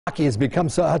Hockey has become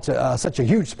such a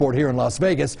huge sport here in Las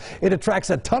Vegas. It attracts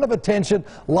a ton of attention,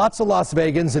 lots of Las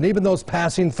Vegans, and even those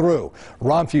passing through.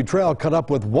 Ron Futrell caught up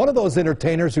with one of those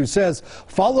entertainers who says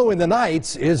following the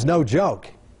Knights is no joke.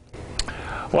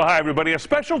 Well, hi, everybody. A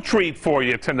special treat for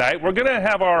you tonight. We're going to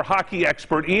have our hockey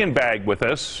expert, Ian Bagg, with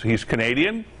us. He's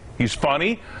Canadian. He's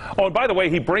funny. Oh, and by the way,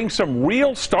 he brings some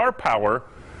real star power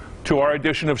to our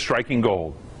edition of Striking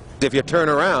Gold. If you turn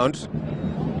around,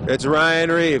 it's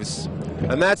Ryan Reeves.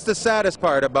 And that's the saddest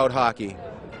part about hockey.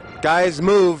 Guys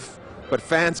move, but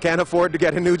fans can't afford to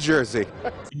get a new jersey.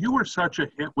 You were such a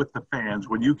hit with the fans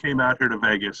when you came out here to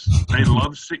Vegas. They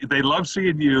love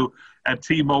seeing you at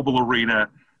T-Mobile Arena.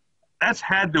 That's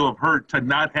had to have hurt to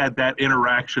not have that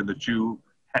interaction that you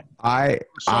had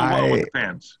well with the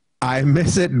fans. I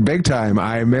miss it big time.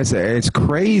 I miss it. It's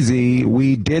crazy.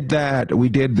 We did that. We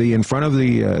did the in front of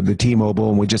the T-Mobile,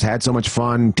 and we just had so much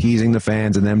fun teasing the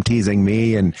fans and them teasing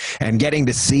me, and getting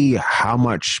to see how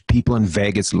much people in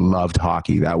Vegas loved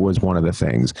hockey. That was one of the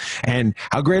things, and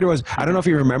how great it was. I don't know if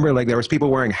you remember, like there was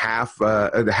people wearing half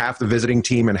the visiting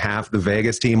team and half the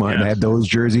Vegas team on. Yes. They had those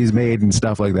jerseys made and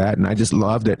stuff like that, and I just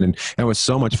loved it, and it was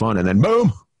so much fun. And then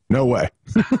boom. No way.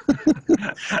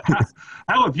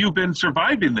 How have you been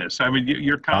surviving this? I mean,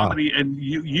 your comedy and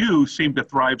you seem to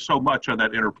thrive so much on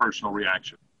that interpersonal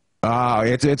reaction.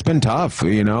 It's been tough,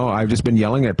 you know. I've just been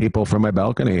yelling at people from my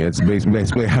balcony. It's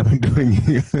basically how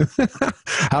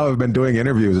I've been doing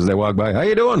interviews as they walk by. How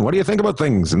you doing? What do you think about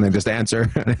things? And they just answer.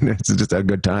 And it's just a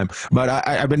good time. But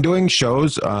I've been doing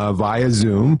shows via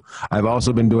Zoom. I've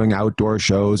also been doing outdoor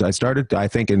shows. I started, I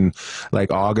think, in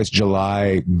like August,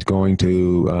 July, going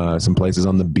to some places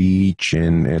on the beach,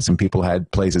 and some people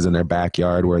had places in their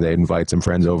backyard where they'd invite some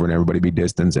friends over and everybody be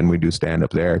distanced, and we do stand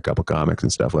up there, a couple comics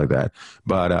and stuff like that.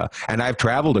 But and I've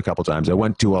traveled a couple times. I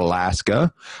went to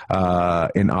Alaska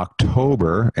in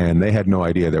October, and they had no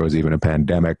idea there was even a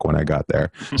pandemic when I got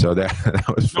there. So that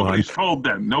was fun. Nobody's told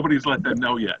them. Nobody's let them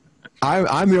know yet.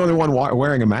 I'm the only one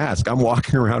wearing a mask. I'm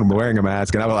walking around wearing a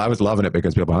mask, and I was loving it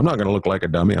because people, I'm not going to look like a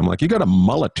dummy. I'm like, you got a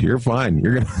mullet, you're fine.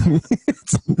 You're gonna,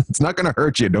 it's not going to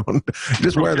hurt you. Don't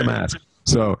just wear the mask.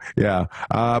 So yeah,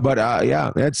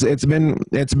 yeah, it's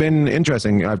been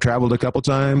interesting. I've traveled a couple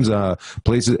times. Some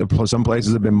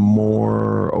places have been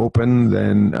more open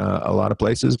than a lot of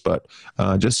places, but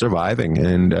just surviving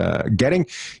and getting.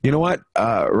 You know what,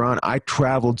 Ron? I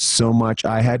traveled so much.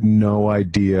 I had no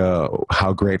idea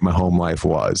how great my home life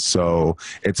was. So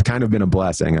it's kind of been a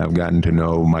blessing. I've gotten to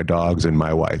know my dogs and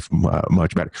my wife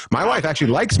much better. My wife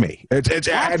actually likes me. I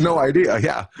had no idea.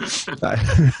 Yeah.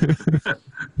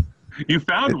 You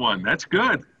found one. That's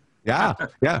good. Yeah,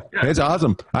 it's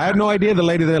awesome. I had no idea the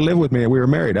lady that lived with me, we were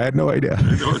married. I had no idea.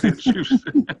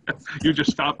 You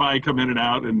just stop by, come in and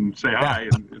out, and say hi.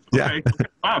 And it's okay.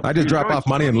 Wow, I just drop off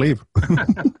money and leave.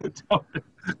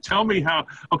 Tell me how.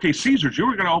 Okay, Caesars. You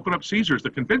were going to open up Caesars, the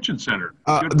convention center.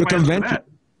 The convention.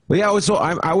 Yeah, so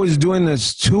I was doing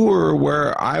this tour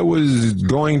where I was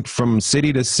going from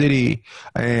city to city,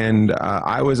 and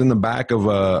I was in the back of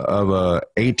a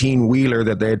 18-wheeler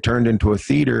that they had turned into a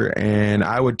theater, and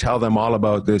I would tell them all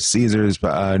about this Caesars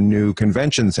new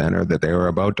convention center that they were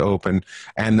about to open.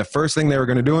 And the first thing they were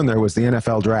going to do in there was the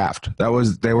NFL draft.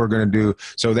 They were going to do.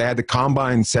 So they had the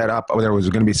combine set up. There was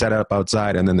going to be set up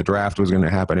outside, and then the draft was going to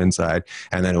happen inside,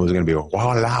 and then it was going to be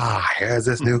voila, here's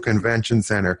this new convention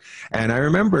center. And I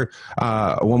remember.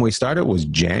 When we started, it was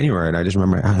January, and I just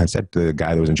remember I said to the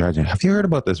guy that was in charge, "Have you heard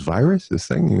about this virus, this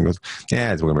thing?" And he goes,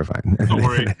 "Yeah, it's going to be fine." Don't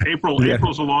worry,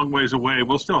 April's a long ways away.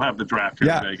 We'll still have the draft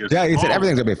here in Vegas. Yeah, he said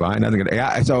everything's going to be fine.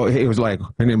 Yeah, so he was like,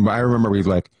 and I remember he was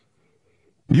like,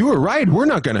 "You were right.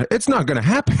 It's not gonna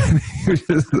happen."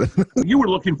 You were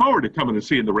looking forward to coming and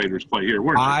seeing the Raiders play here,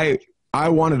 weren't you? I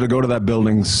wanted to go to that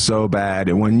building so bad.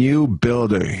 And when you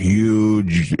build a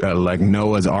huge, like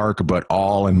Noah's Ark, but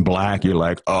all in black, you're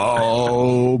like,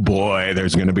 oh boy,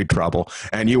 there's going to be trouble.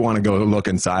 And you want to go look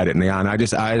inside it. And I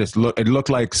just it looked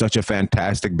like such a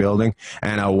fantastic building.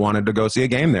 And I wanted to go see a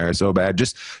game there so bad.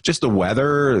 Just the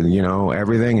weather, you know,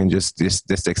 everything, and just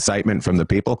this excitement from the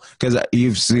people. Because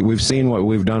we've seen what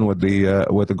we've done with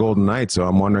the Golden Knights. So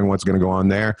I'm wondering what's going to go on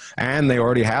there. And they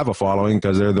already have a following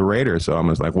because they're the Raiders. So I'm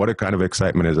just like, what a kind of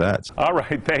excitement is that? All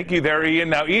right, thank you there, Ian.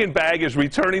 Now, Ian Bagg is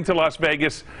returning to Las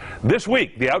Vegas this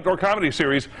week, the Outdoor Comedy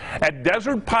Series at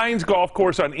Desert Pines Golf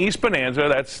Course on East Bonanza.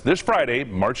 That's this Friday,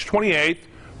 March 28th.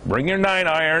 Bring your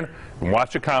 9-iron and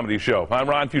watch a comedy show. I'm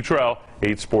Ron Futrell,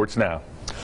 8 Sports Now.